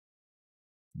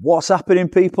What's happening,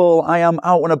 people? I am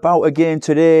out and about again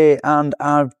today, and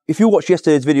if you watched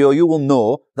yesterday's video, you will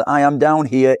know that I am down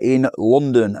here in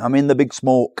London. I'm in the Big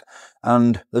Smoke,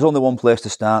 and there's only one place to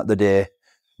start the day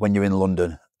when you're in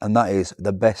London, and that is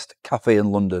the best cafe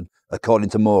in London, according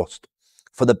to most.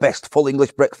 For the best full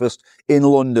English breakfast in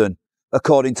London,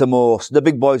 according to most. The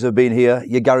big boys have been here,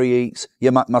 your Gary Eats,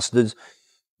 your McMasters,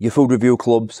 your food review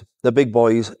clubs, the big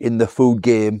boys in the food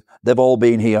game, they've all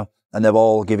been here. And they've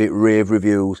all give it rave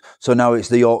reviews. So now it's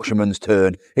the Yorkshireman's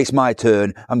turn. It's my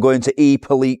turn. I'm going to E.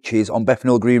 Police's on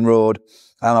Bethnal Green Road.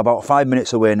 I'm about 5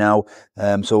 minutes away now.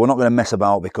 So we're not going to mess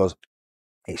about because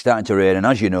it's starting to rain. And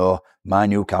as you know, my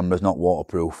new camera's not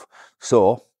waterproof.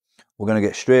 So we're going to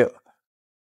get straight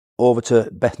over to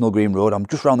Bethnal Green Road. I'm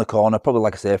just round the corner, probably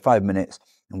like I say, 5 minutes.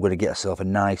 I'm going to get myself a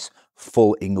nice,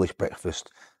 full English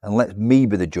breakfast. And let me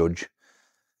be the judge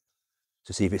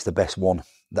to see if it's the best one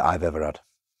that I've ever had.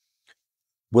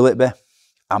 Will it be?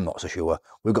 I'm not so sure.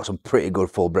 We've got some pretty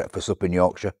good full breakfasts up in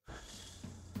Yorkshire.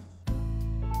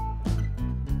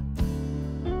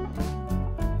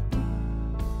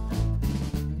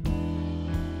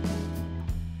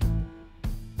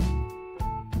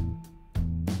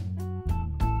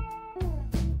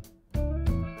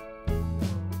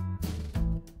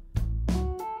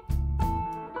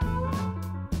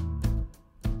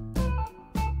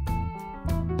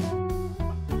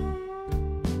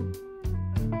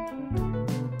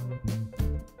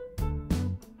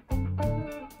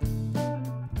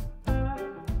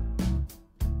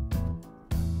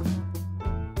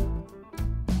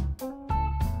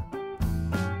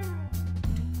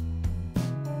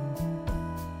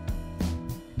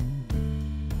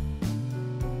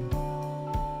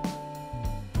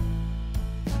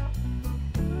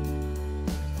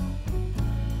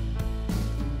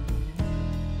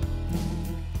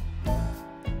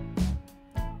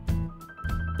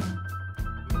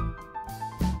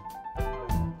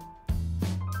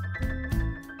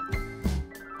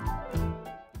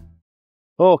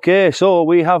 Okay, so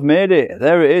we have made it.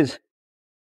 There it is.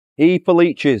 E.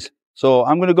 Police's. So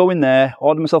I'm going to go in there,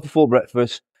 order myself a full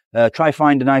breakfast, try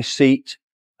find a nice seat.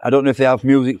 I don't know if they have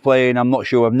music playing. I'm not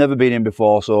sure. I've never been in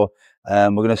before, so we're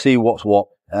going to see what's what.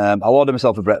 I'll order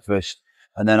myself a breakfast,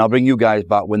 and then I'll bring you guys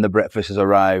back when the breakfast has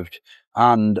arrived.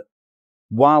 And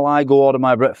while I go order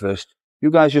my breakfast,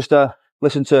 you guys just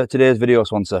listen to today's video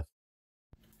sponsor.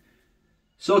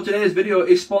 So today's video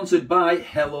is sponsored by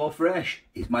HelloFresh.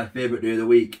 It's my favourite day of the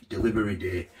week, delivery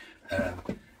day.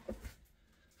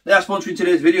 They are sponsoring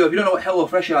today's video. If you don't know what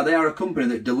HelloFresh are, they are a company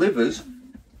that delivers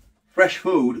fresh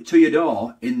food to your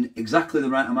door in exactly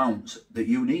the right amounts that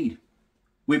you need.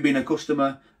 We've been a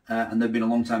customer and they've been a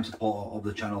long time supporter of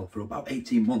the channel for about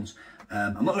 18 months.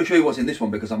 I'm not going to show you what's in this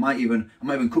one because I might even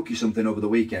cook you something over the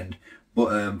weekend,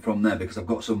 but from there, because I've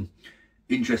got some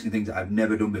interesting things that I've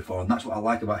never done before, and that's what I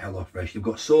like about HelloFresh. You've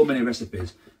got so many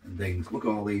recipes and things. Look at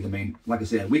all these. I mean, like I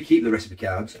said, we keep the recipe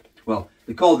cards. Well,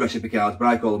 they're called recipe cards, but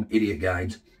I call them idiot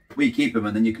guides. We keep them,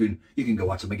 and then you can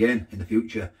go at them again in the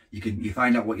future. You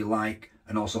find out what you like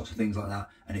and all sorts of things like that,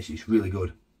 and it's really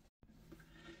good.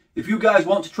 If you guys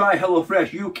want to try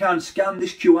HelloFresh, you can scan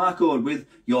this QR code with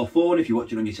your phone if you're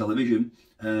watching on your television,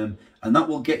 and that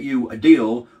will get you a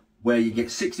deal where you get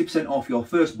 60% off your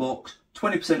first box,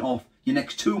 20% off your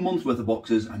next 2 months worth of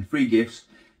boxes, and free gifts.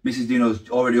 Mrs. Dino's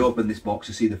already opened this box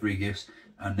to see the free gifts,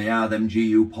 and they are them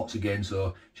GU pots again,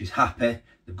 so she's happy.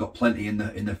 They've got plenty in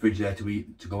the fridge there to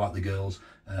eat, to go out the girls.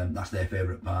 That's their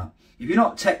favourite part. If you're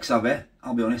not tech savvy,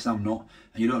 I'll be honest, I'm not,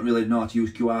 and you don't really know how to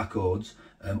use QR codes,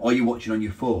 or you're watching on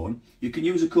your phone, you can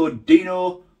use a code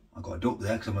Dino. I've got a duck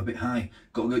there because I'm a bit high.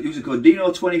 Got to use a code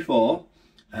Dino24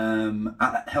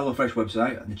 at HelloFresh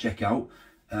website and the checkout.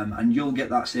 And you'll get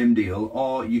that same deal,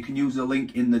 or you can use the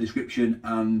link in the description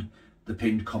and the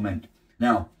pinned comment.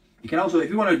 Now, you can also, if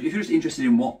you're just interested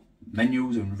in what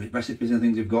menus and recipes and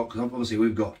things we've got, because obviously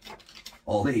we've got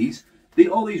all these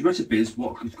recipes,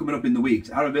 what is coming up in the weeks,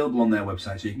 are available on their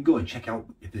website, so you can go and check out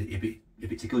if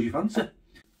it tickles your fancy.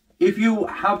 If you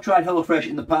have tried HelloFresh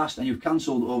in the past and you've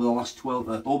cancelled over the last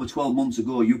over 12 months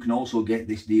ago, you can also get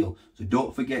this deal. So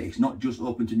don't forget, it's not just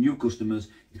open to new customers.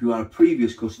 If you are a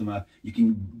previous customer, you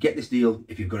can get this deal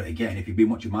if you've got it again. If you've been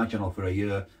watching my channel for a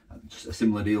year, a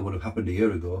similar deal would have happened a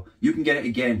year ago. You can get it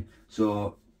again.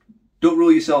 So don't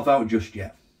rule yourself out just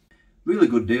yet. Really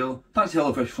good deal. Thanks to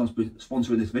HelloFresh for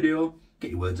sponsoring this video.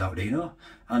 Get your words out, Dino.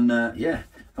 And yeah,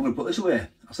 I'm going to put this away.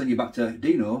 I'll send you back to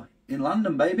Dino in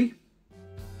London, baby.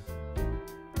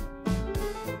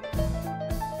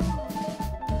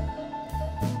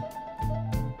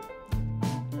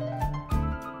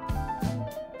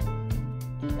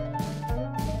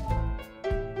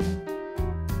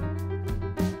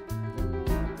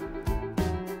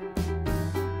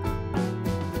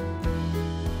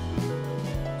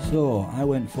 So I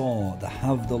went for the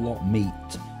Have the Lot meat.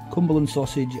 Cumberland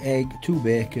sausage, egg, 2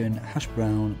 bacon, hash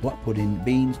brown, black pudding,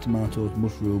 beans, tomatoes,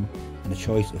 mushroom, and a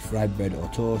choice of fried bread or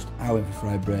toast. I went for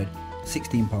fried bread,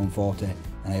 £16.40,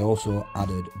 and I also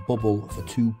added bubble for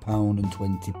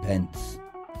 £2.20.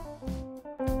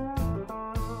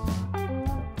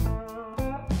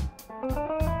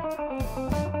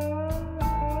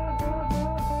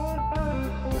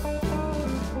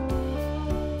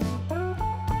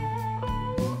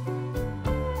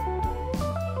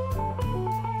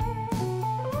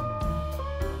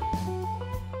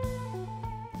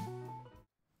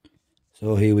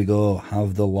 So here we go,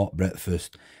 Have the Lot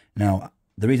breakfast. Now,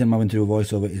 the reason I'm having to do a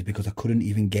voiceover is because I couldn't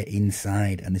even get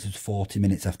inside, and this was 40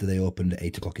 minutes after they opened at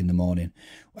 8 o'clock in the morning.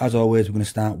 As always, we're going to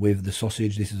start with the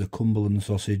sausage. This is a Cumberland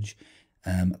sausage.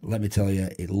 Let me tell you,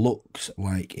 it looks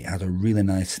like it has a really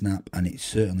nice snap, and it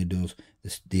certainly does.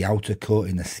 The outer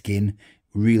coating, the skin,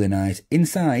 really nice.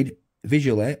 Inside,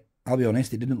 visually, I'll be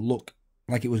honest, it didn't look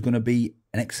like it was going to be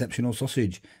an exceptional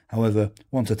sausage. However,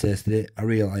 once I tasted it, I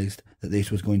realised that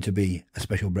this was going to be a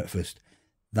special breakfast.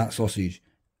 That sausage,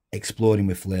 exploding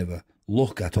with flavour.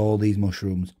 Look at all these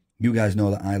mushrooms. You guys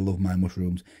know that I love my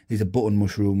mushrooms. These are button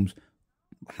mushrooms,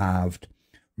 halved,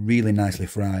 really nicely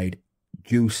fried,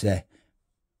 juicy,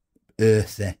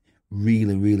 earthy,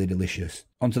 really, really delicious.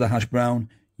 Onto the hash brown.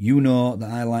 You know that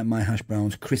I like my hash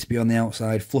browns crispy on the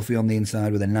outside, fluffy on the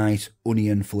inside with a nice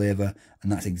onion flavour,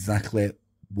 and that's exactly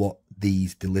what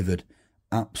these delivered.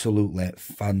 Absolutely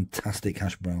fantastic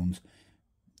hash browns.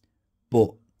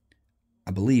 But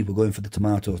I believe we're going for the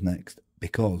tomatoes next,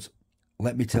 because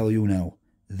let me tell you now,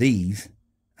 these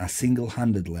are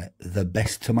single-handedly the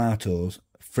best tomatoes,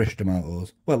 fresh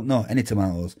tomatoes, well, no, any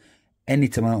tomatoes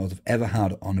I've ever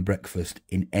had on a breakfast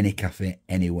in any cafe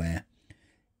anywhere.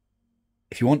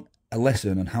 If you want a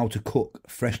lesson on how to cook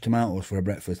fresh tomatoes for a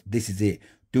breakfast, this is it.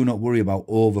 Do not worry about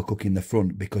overcooking the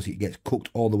front, because it gets cooked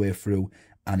all the way through,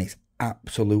 and it's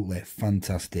absolutely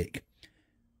fantastic.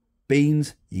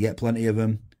 Beans, you get plenty of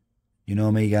them. You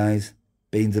know me, guys.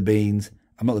 Beans are beans.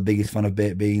 I'm not the biggest fan of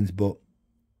baked beans, but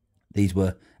these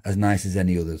were as nice as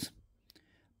any others.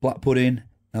 Black pudding.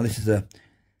 Now, this is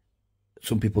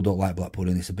some people don't like black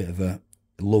pudding. It's a bit of a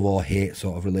love or hate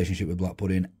sort of relationship with black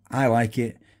pudding. I like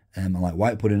it. I like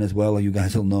white pudding as well, you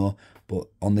guys will know. But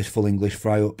on this full English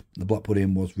fry up, the black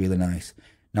pudding was really nice.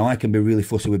 Now, I can be really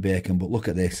fussy with bacon, but look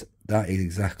at this. That is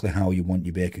exactly how you want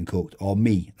your bacon cooked. Or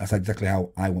me, that's exactly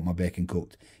how I want my bacon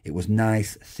cooked. It was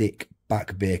nice, thick,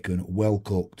 back bacon, well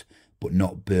cooked, but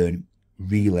not burnt.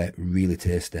 Really, really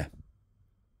tasty.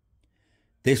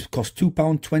 This cost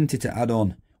 £2.20 to add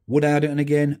on. Would I add it on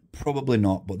again? Probably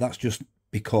not, but that's just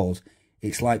because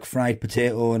it's like fried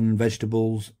potato and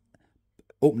vegetables.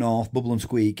 Up north, Bubble and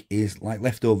Squeak is like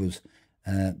leftovers,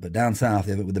 but down south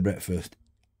they have it with the breakfast.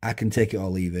 I can take it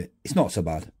or leave it. It's not so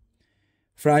bad.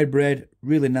 Fried bread,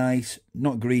 really nice,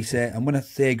 not greasy. And when I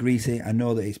say greasy, I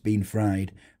know that it's been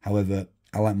fried. However,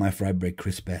 I like my fried bread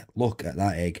crispy. Look at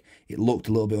that egg. It looked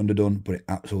a little bit underdone, but it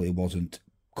absolutely wasn't.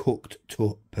 Cooked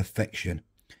to perfection.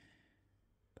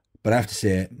 But I have to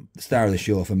say, the star of the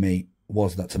show for me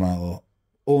was that tomato.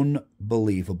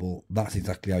 Unbelievable. That's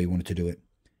exactly how you wanted to do it.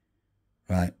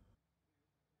 Right.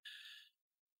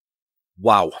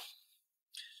 Wow.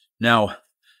 Now,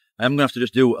 I'm going to have to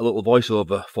just do a little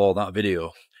voiceover for that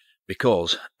video,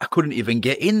 because I couldn't even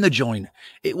get in the joint.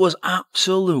 It was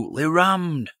absolutely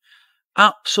rammed.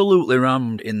 Absolutely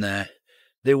rammed in there.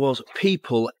 There was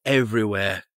people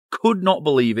everywhere. Could not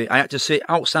believe it. I had to sit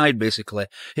outside, basically.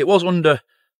 It was under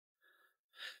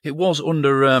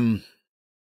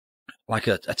like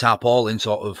a tarpaulin,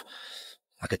 sort of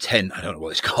like a tent. I don't know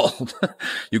what it's called.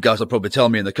 You guys will probably tell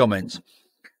me in the comments.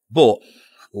 But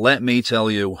let me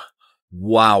tell you,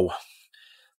 wow,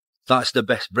 that's the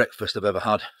best breakfast I've ever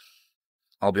had.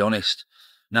 I'll be honest.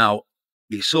 Now,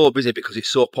 it's so busy because it's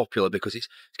so popular, because it's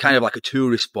kind of like a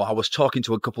tourist spot. I was talking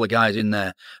to a couple of guys in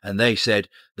there, and they said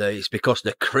that it's because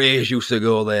the KRAYS used to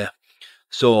go there.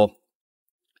 So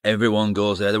everyone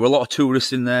goes there. There were a lot of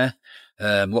tourists in there,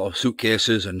 a lot of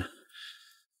suitcases, and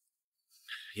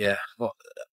yeah.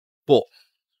 But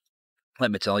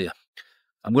let me tell you,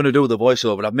 I'm going to do the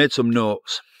voiceover. I've made some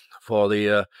notes for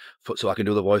the so I can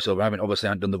do the voiceover. I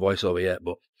haven't done the voiceover yet,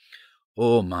 but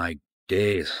oh my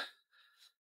days,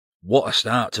 what a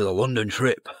start to the London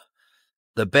trip.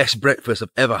 The best breakfast I've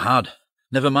ever had.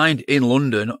 Never mind in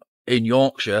London, in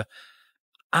Yorkshire.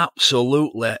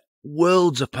 Absolutely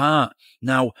worlds apart.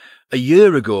 Now, a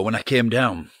year ago when I came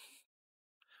down,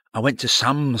 I went to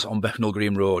Sam's on Bethnal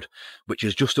Green Road, which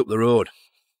is just up the road.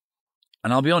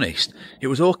 And I'll be honest, it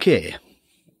was okay.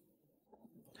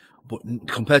 But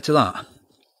compared to that,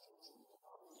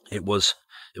 It was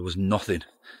nothing.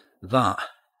 That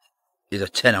is a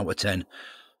 10 out of 10.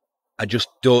 I just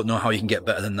don't know how you can get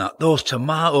better than that. Those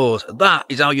tomatoes, that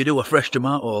is how you do a fresh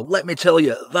tomato. Let me tell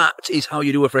you, that is how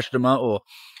you do a fresh tomato.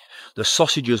 The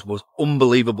sausages was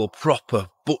unbelievable, proper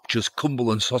butcher's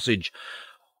Cumberland sausage.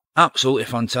 Absolutely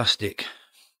fantastic.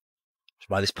 Just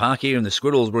by this park here and the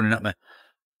squirrels running at me.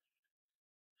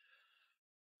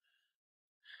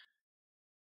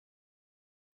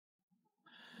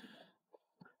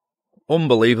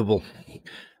 Unbelievable.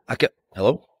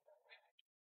 Hello?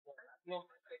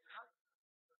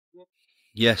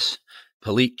 Yes,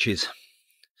 Palich's.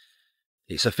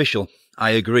 It's official. I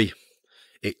agree.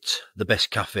 It's the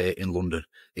best cafe in London.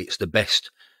 It's the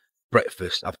best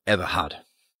breakfast I've ever had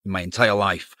in my entire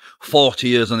life. 40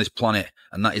 years on this planet,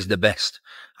 and that is the best.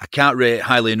 I can't rate it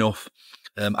highly enough.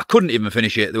 I couldn't even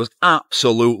finish it. There was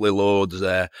absolutely loads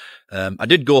there. I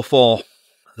did go for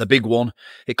the big one.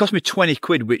 It cost me 20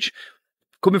 quid, which,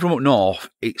 coming from up north,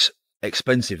 it's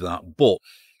expensive, that. But,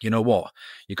 you know what?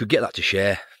 You could get that to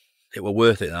share. It were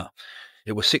worth it, that.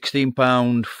 It was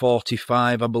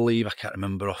 £16.45, I believe. I can't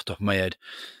remember off the top of my head.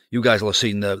 You guys will have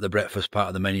seen the breakfast part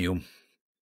of the menu.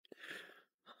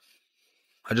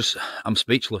 I'm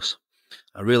speechless.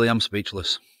 I really am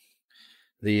speechless.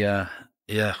 Yeah.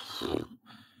 I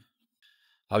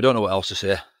don't know what else to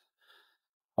say.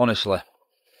 Honestly,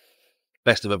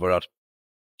 best I've ever had.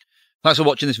 Thanks for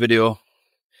watching this video.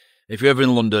 If you're ever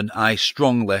in London, I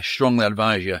strongly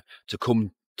advise you to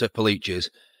come to Palich's.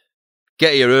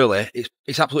 Get here early.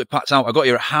 It's absolutely packed out. I got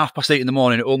here at 8:30 in the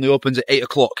morning. It only opens at 8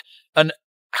 o'clock. And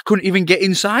I couldn't even get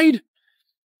inside.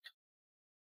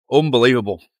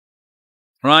 Unbelievable.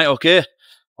 Right, okay.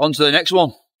 On to the next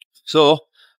one. So,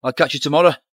 I'll catch you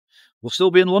tomorrow. We'll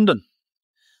still be in London.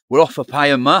 We're off for pie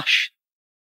and mash.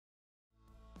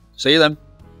 See you then.